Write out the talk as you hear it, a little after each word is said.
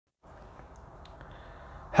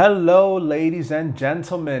Hello, ladies and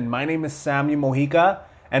gentlemen. My name is Samuel Mojica,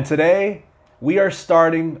 and today we are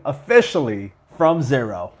starting officially from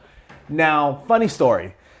zero. Now, funny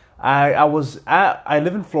story. I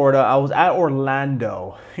live in Florida. I was at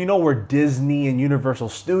Orlando, where Disney and Universal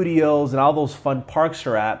Studios and all those fun parks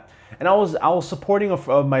are at. And I was supporting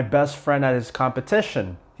my best friend at his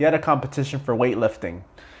competition. He had a competition for weightlifting.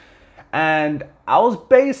 And I was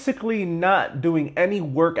basically not doing any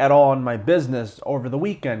work at all on my business over the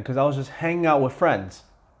weekend because I was just hanging out with friends.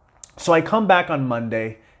 So I come back on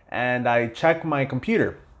Monday and I check my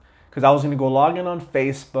computer because I was going to go log in on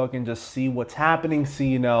Facebook and just see what's happening,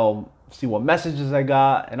 see what messages I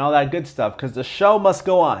got and all that good stuff because the show must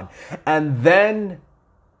go on. And then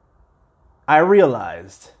I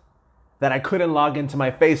realized that I couldn't log into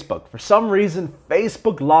my Facebook. For some reason,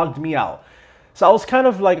 Facebook logged me out. So I was kind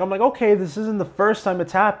of like, okay, this isn't the first time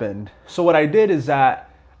it's happened. So what I did is that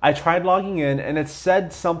I tried logging in and it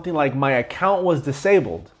said something like my account was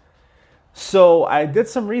disabled. So I did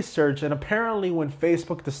some research and apparently when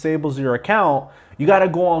Facebook disables your account, you gotta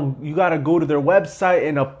go to their website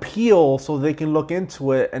and appeal so they can look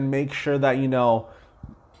into it and make sure that,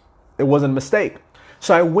 it wasn't a mistake.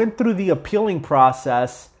 So I went through the appealing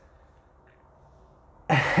process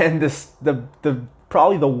and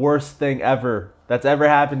probably the worst thing that's ever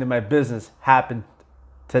happened in my business happened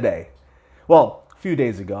today. Well, a few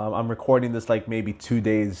days ago. I'm recording this like maybe 2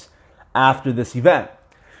 days after this event.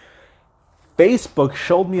 Facebook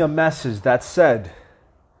showed me a message that said,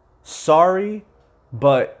 sorry,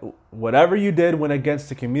 but whatever you did went against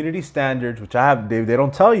the community standards, which they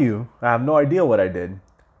don't tell you. I have no idea what I did.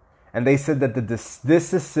 And they said that this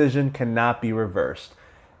decision cannot be reversed.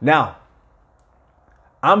 Now,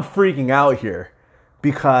 I'm freaking out here.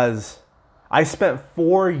 Because I spent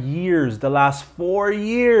 4 years, the last 4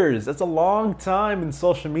 years, that's a long time in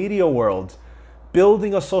social media world,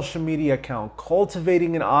 building a social media account,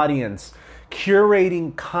 cultivating an audience,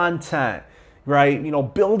 curating content, right?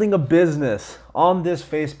 Building a business on this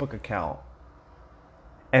Facebook account.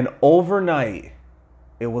 And overnight,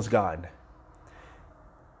 it was gone.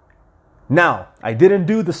 Now, I didn't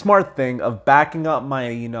do the smart thing of backing up my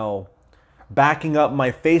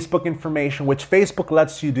Facebook information, which Facebook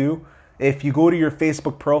lets you do. If you go to your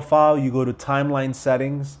Facebook profile, you go to timeline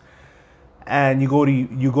settings and you go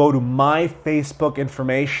to my Facebook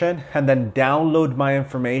information and then download my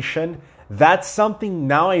information. That's something,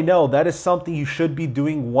 now I know, that is something you should be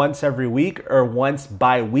doing once every week or once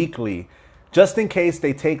bi-weekly. Just in case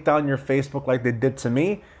they take down your Facebook like they did to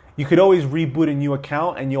me, you could always reboot a new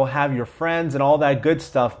account and you'll have your friends and all that good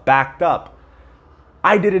stuff backed up.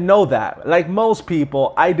 I didn't know that. Like most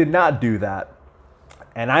people, I did not do that.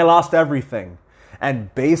 And I lost everything.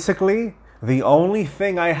 And basically, the only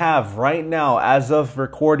thing I have right now as of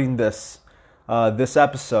recording this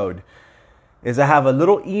episode is I have a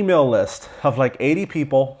little email list of like 80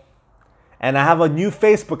 people. And I have a new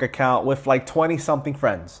Facebook account with like 20 something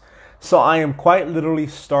friends. So I am quite literally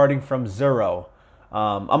starting from zero.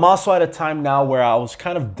 I'm also at a time now where I was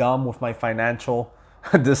kind of dumb with my financial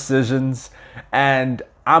decisions and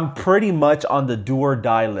I'm pretty much on the do or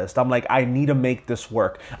die list. I'm like, I need to make this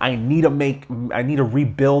work. I need to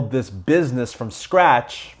rebuild this business from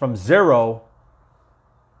scratch, from zero.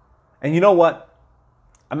 And you know what?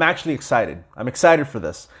 I'm actually excited. I'm excited for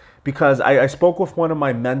this because I spoke with one of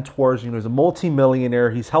my mentors. He's a multimillionaire.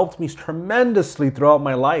 He's helped me tremendously throughout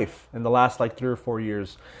my life in the last like 3 or 4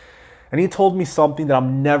 years. And he told me something that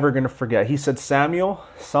I'm never going to forget. He said, Samuel,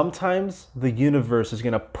 sometimes the universe is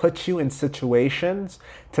going to put you in situations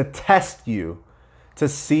to test you, to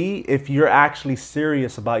see if you're actually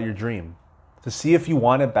serious about your dream, to see if you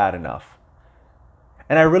want it bad enough.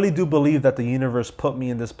 And I really do believe that the universe put me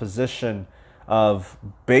in this position of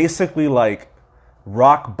basically like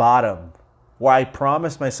rock bottom, where I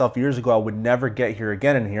promised myself years ago I would never get here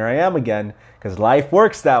again. And here I am again, because life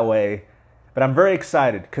works that way. But I'm very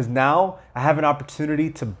excited because now I have an opportunity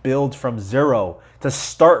to build from zero, to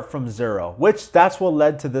start from zero, which that's what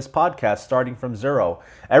led to this podcast, starting from zero.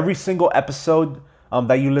 Every single episode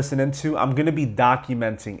that you listen into, I'm going to be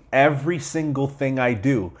documenting every single thing I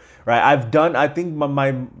do, right? I think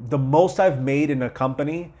the most I've made in a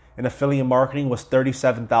company, in affiliate marketing, was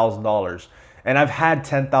 $37,000. And I've had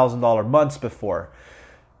 $10,000 months before.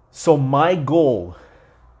 So my goal,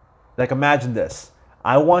 like imagine this.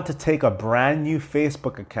 I want to take a brand new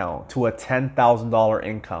Facebook account to a $10,000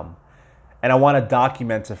 income. And I want to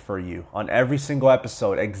document it for you on every single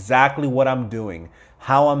episode, exactly what I'm doing,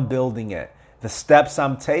 how I'm building it, the steps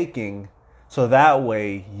I'm taking, so that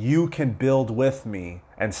way you can build with me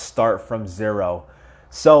and start from zero.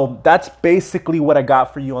 So that's basically what I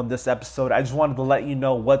got for you on this episode. I just wanted to let you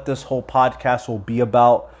know what this whole podcast will be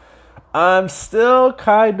about. I'm still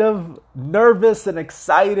kind of nervous and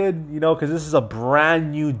excited, because this is a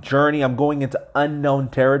brand new journey. I'm going into unknown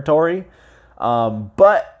territory,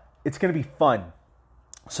 but it's going to be fun.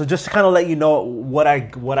 So just to kind of let you know what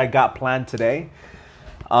I got planned today.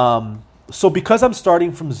 So because I'm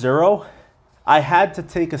starting from zero, I had to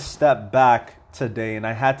take a step back today and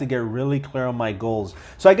I had to get really clear on my goals.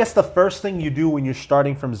 So I guess the first thing you do when you're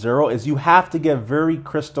starting from zero is you have to get very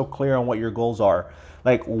crystal clear on what your goals are.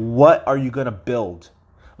 Like, what are you going to build?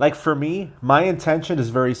 Like for me, my intention is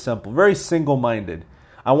very simple, very single-minded.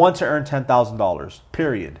 I want to earn $10,000,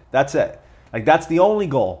 period. That's it. Like that's the only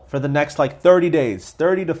goal for the next 30 days,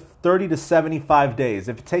 30 to 75 days.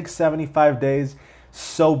 If it takes 75 days,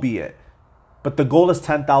 so be it. But the goal is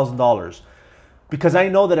 $10,000 because I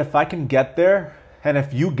know that if I can get there and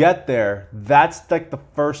if you get there, that's like the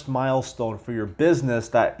first milestone for your business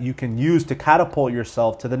that you can use to catapult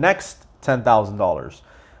yourself to the next $10,000,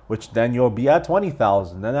 which then you'll be at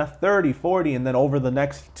 20,000, then at 30, 40, and then over the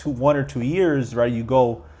next 1 or 2 years, right, you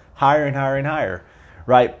go higher and higher and higher,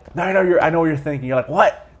 right? Now I know what you're thinking. You're like,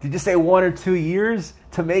 what? Did you say 1 or 2 years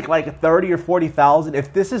to make like 30 or 40,000?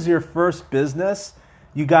 If this is your first business,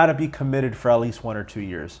 you got to be committed for at least 1 or 2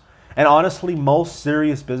 years. And honestly, most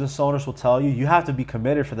serious business owners will tell you have to be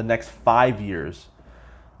committed for the next 5 years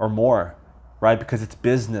or more. Right? Because it's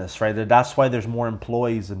business, right? That's why there's more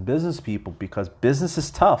employees than business people, because business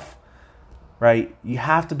is tough, right? You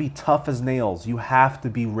have to be tough as nails. You have to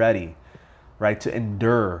be ready, right? To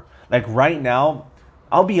endure. Like right now,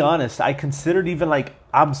 I'll be honest, I considered even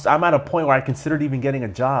I'm at a point where I considered even getting a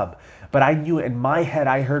job. But I knew in my head,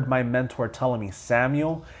 I heard my mentor telling me,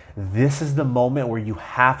 Samuel, this is the moment where you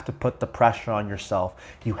have to put the pressure on yourself.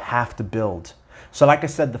 You have to build. So like I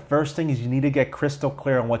said, the first thing is you need to get crystal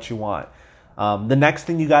clear on what you want. The next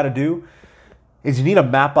thing you got to do is you need to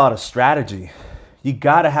map out a strategy. You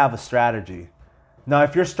got to have a strategy. Now,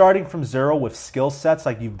 if you're starting from zero with skill sets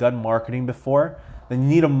like you've done marketing before, then you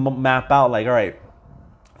need to map out all right,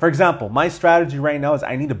 for example, my strategy right now is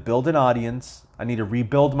I need to build an audience. I need to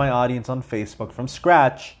rebuild my audience on Facebook from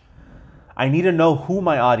scratch. I need to know who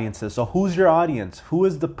my audience is. So who's your audience? Who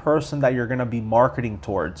is the person that you're going to be marketing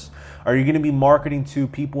towards? Are you going to be marketing to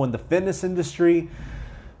people in the fitness industry?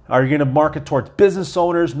 Are you going to market towards business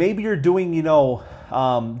owners? Maybe you're doing,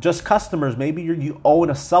 just customers. Maybe you own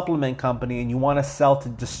a supplement company and you want to sell to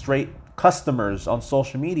just straight customers on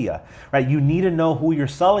social media, right? You need to know who you're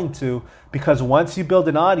selling to, because once you build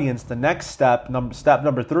an audience, the next step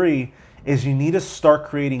number 3, is you need to start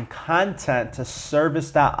creating content to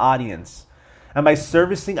service that audience. And by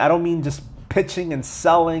servicing, I don't mean just pitching and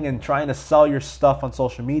selling and trying to sell your stuff on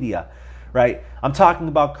social media. Right? I'm talking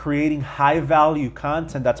about creating high value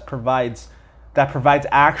content that provides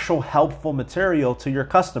actual helpful material to your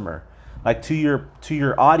customer, like to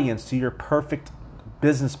your audience, to your perfect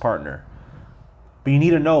business partner. But you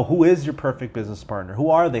need to know, who is your perfect business partner? Who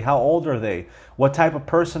are they? How old are they? What type of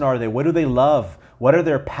person are they? What do they love? What are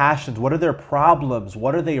their passions? What are their problems?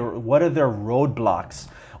 What are their roadblocks?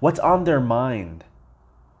 What's on their mind?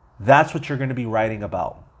 That's what you're going to be writing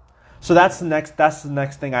about. So that's the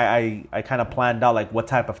next thing I kind of planned out, like what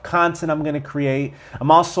type of content I'm going to create. I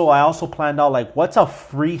also planned out what's a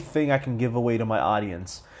free thing I can give away to my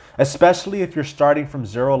audience, especially if you're starting from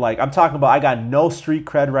zero. Like I'm talking about, I got no street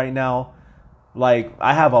cred right now. Like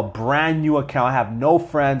I have a brand new account. I have no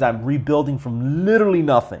friends. I'm rebuilding from literally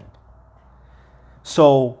nothing.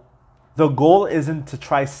 So the goal isn't to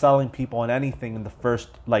try selling people on anything in the first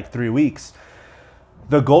 3 weeks.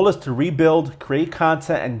 The goal is to rebuild, create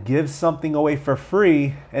content, and give something away for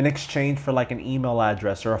free in exchange for an email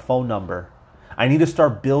address or a phone number. I need to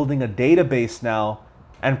start building a database now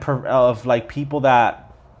of people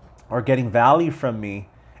that are getting value from me,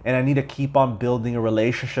 and I need to keep on building a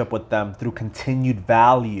relationship with them through continued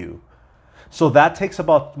value. So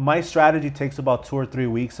my strategy takes about 2 or 3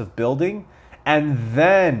 weeks of building, and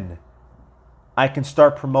then I can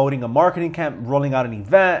start promoting a marketing camp, rolling out an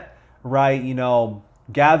event, right?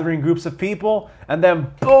 Gathering groups of people, and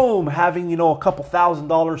then boom, having a couple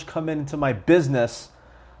 $1,000s come into my business,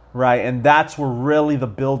 right? And that's where really the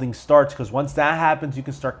building starts, because once that happens, you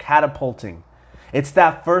can start catapulting. It's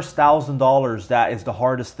that first $1,000 that is the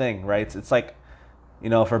hardest thing, right? It's like,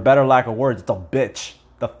 for a better lack of words, it's a bitch.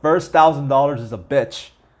 The first $1,000 is a bitch,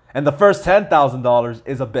 and the first $10,000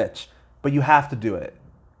 is a bitch. But you have to do it.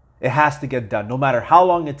 It has to get done, no matter how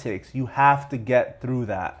long it takes. You have to get through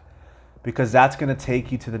that. Because that's going to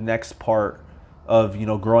take you to the next part of,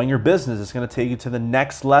 growing your business. It's going to take you to the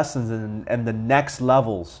next lessons and the next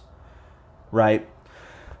levels, right?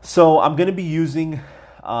 So I'm going to be using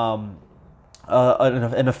the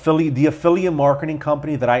affiliate marketing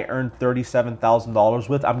company that I earned $37,000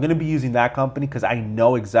 with. I'm going to be using that company because I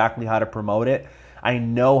know exactly how to promote it. I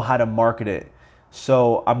know how to market it.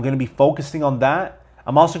 So I'm going to be focusing on that.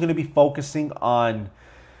 I'm also going to be focusing on,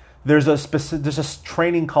 there's a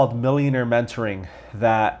training called Millionaire Mentoring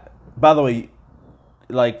that, by the way,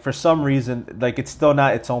 like for some reason, like it's still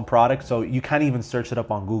not its own product. So you can't even search it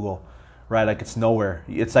up on Google, right? Like it's nowhere.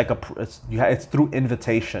 It's like it's through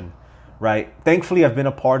invitation, right? Thankfully, I've been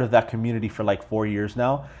a part of that community for like 4 years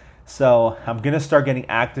now. So I'm going to start getting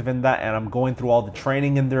active in that, and I'm going through all the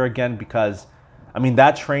training in there again because, I mean,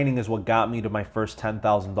 that training is what got me to my first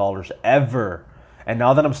 $10,000 ever. And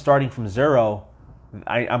now that I'm starting from zero,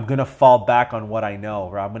 I'm going to fall back on what I know,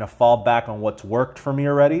 right? I'm going to fall back on what's worked for me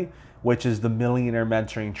already, which is the Millionaire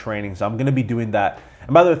Mentoring training. So I'm going to be doing that.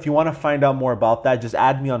 And by the way, if you want to find out more about that, just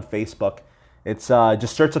add me on Facebook. It's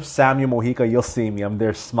just search up Samuel Mojica. You'll see me. I'm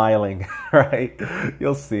there smiling, right?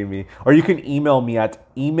 You'll see me. Or you can email me at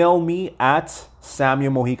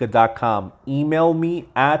samuelmojica.com. Email me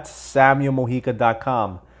at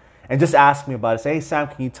samuelmojica.com. And just ask me about it. Say, hey, Sam,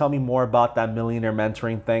 can you tell me more about that millionaire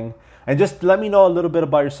mentoring thing? And just let me know a little bit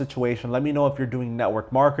about your situation. Let me know if you're doing network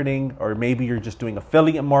marketing or maybe you're just doing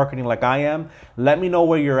affiliate marketing like I am. Let me know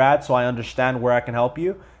where you're at so I understand where I can help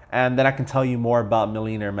you. And then I can tell you more about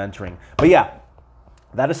millionaire mentoring. But yeah,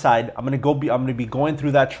 that aside, I'm gonna be going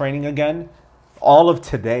through that training again, all of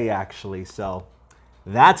today actually. So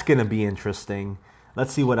that's gonna be interesting.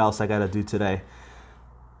 Let's see what else I gotta do today.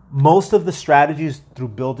 Most of the strategies through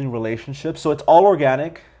building relationships. So it's all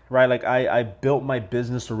organic, right? Like I built my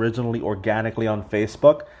business originally organically on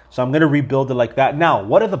Facebook. So I'm gonna rebuild it like that. Now,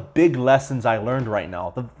 what are the big lessons I learned right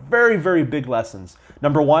now? The very, very big lessons.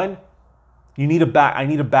 Number one, I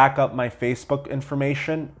need to back up my Facebook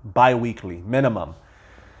information bi-weekly, minimum.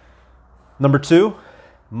 Number two,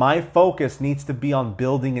 my focus needs to be on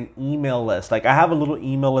building an email list. Like I have a little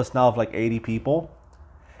email list now of like 80 people.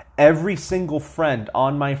 Every single friend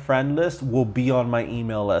on my friend list will be on my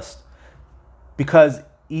email list. Because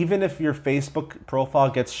even if your Facebook profile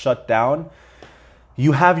gets shut down,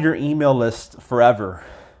 you have your email list forever.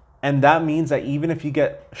 And that means that even if you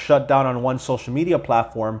get shut down on one social media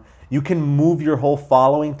platform, you can move your whole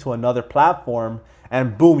following to another platform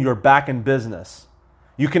and boom, you're back in business.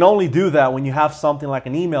 You can only do that when you have something like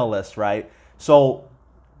an email list, right? So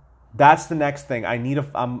that's the next thing. I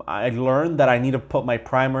learned that I need to put my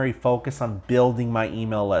primary focus on building my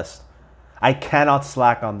email list. I cannot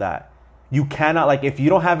slack on that. You cannot, like if you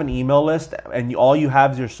don't have an email list and all you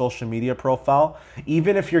have is your social media profile,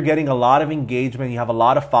 even if you're getting a lot of engagement, you have a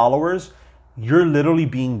lot of followers, you're literally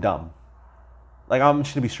being dumb. Like I'm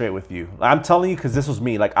just gonna be straight with you. I'm telling you because this was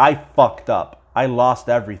me. Like I fucked up. I lost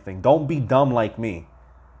everything. Don't be dumb like me.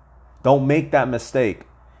 Don't make that mistake.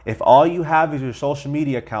 If all you have is your social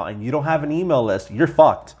media account and you don't have an email list, you're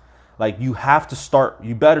fucked. Like you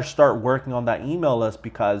better start working on that email list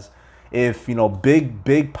because if,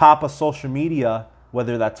 big papa social media,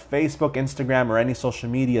 whether that's Facebook, Instagram, or any social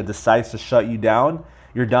media decides to shut you down,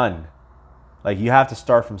 you're done. Like you have to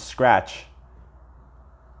start from scratch.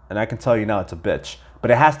 And I can tell you now it's a bitch,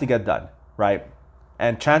 but it has to get done, right?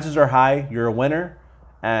 And chances are high you're a winner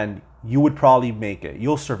and you would probably make it.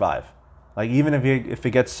 You'll survive. Like even if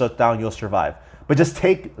it gets shut down, you'll survive. But just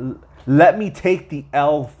let me take the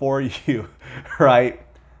L for you, right?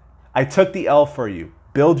 I took the L for you.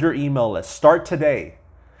 Build your email list. Start today.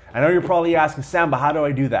 I know you're probably asking, Sam, but how do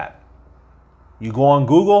I do that? You go on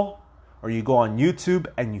Google or you go on YouTube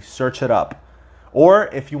and you search it up. Or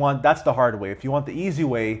if you want, that's the hard way. If you want the easy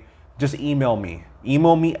way, just email me.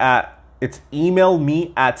 Email me at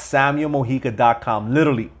samuelmojica.com.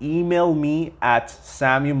 Literally, email me at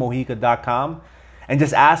samuelmojica.com and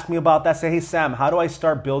just ask me about that. Say, hey, Sam, how do I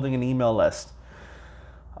start building an email list?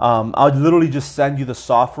 I'll literally just send you the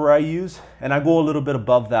software I use, and I go a little bit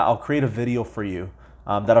above that. I'll create a video for you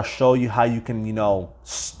that'll show you how you can,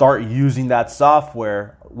 start using that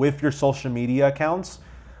software with your social media accounts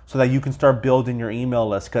so that you can start building your email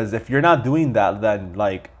list. Because if you're not doing that, then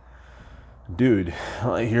dude,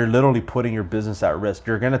 you're literally putting your business at risk.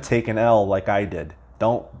 You're going to take an L like I did.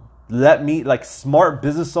 Don't let me, smart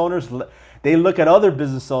business owners, they look at other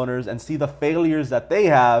business owners and see the failures that they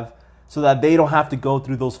have so that they don't have to go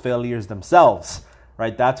through those failures themselves,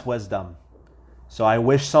 right? That's wisdom. So I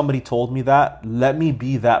wish somebody told me that. Let me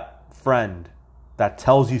be that friend that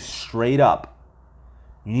tells you straight up,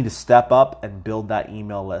 you need to step up and build that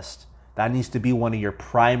email list. That needs to be one of your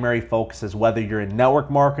primary focuses, whether you're in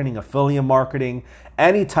network marketing, affiliate marketing,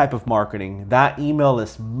 any type of marketing. That email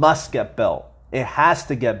list must get built. It has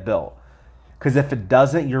to get built. Because if it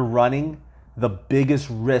doesn't, you're running the biggest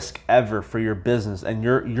risk ever for your business, and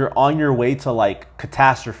you're on your way to like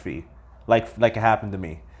catastrophe, like it happened to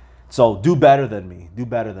me. So do better than me. Do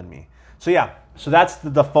better than me. So yeah, so that's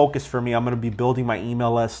the focus for me. I'm gonna be building my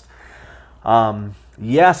email list.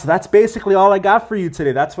 Yeah, so that's basically all I got for you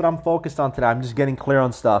today. That's what I'm focused on today. I'm just getting clear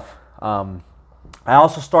on stuff. I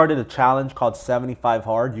also started a challenge called 75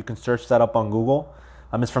 Hard. You can search that up on Google.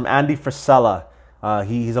 It's from Andy Frisella.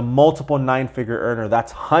 He's a multiple 9-figure earner.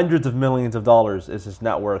 That's hundreds of millions of dollars is his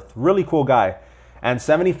net worth. Really cool guy. And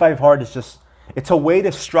 75 Hard is just, it's a way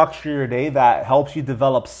to structure your day that helps you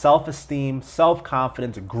develop self-esteem,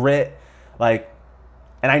 self-confidence, grit.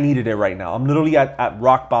 And I needed it right now. I'm literally at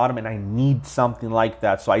rock bottom and I need something like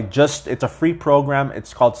that. So it's a free program.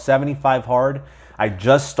 It's called 75 Hard. I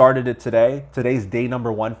just started it today. Today's day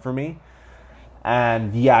number 1 for me.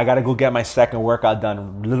 And yeah, I got to go get my second workout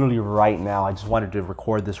done literally right now. I just wanted to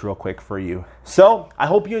record this real quick for you. So I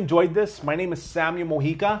hope you enjoyed this. My name is Samuel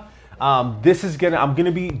Mojica. I'm going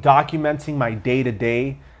to be documenting my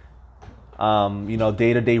day-to-day,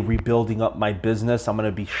 day-to-day rebuilding up my business. I'm going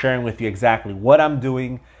to be sharing with you exactly what I'm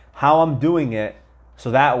doing, how I'm doing it. So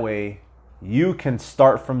that way you can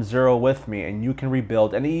start from zero with me and you can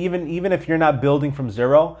rebuild. And even if you're not building from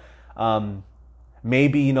zero,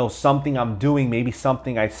 maybe, something I'm doing, maybe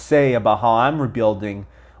something I say about how I'm rebuilding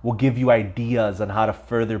will give you ideas on how to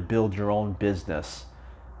further build your own business,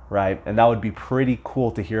 right? And that would be pretty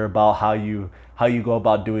cool to hear about how you go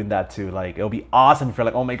about doing that too. Like, it'll be awesome if you're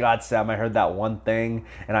like, oh my God, Sam, I heard that one thing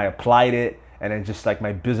and I applied it and then just like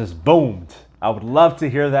my business boomed. I would love to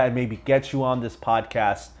hear that and maybe get you on this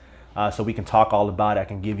podcast so we can talk all about it. I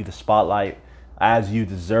can give you the spotlight as you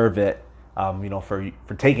deserve it. For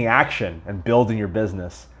taking action and building your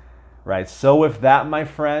business, right? So with that, my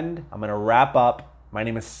friend, I'm going to wrap up. My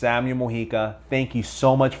name is Samuel Mojica. Thank you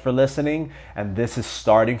so much for listening. And this is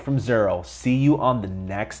Starting from Zero. See you on the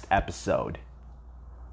next episode.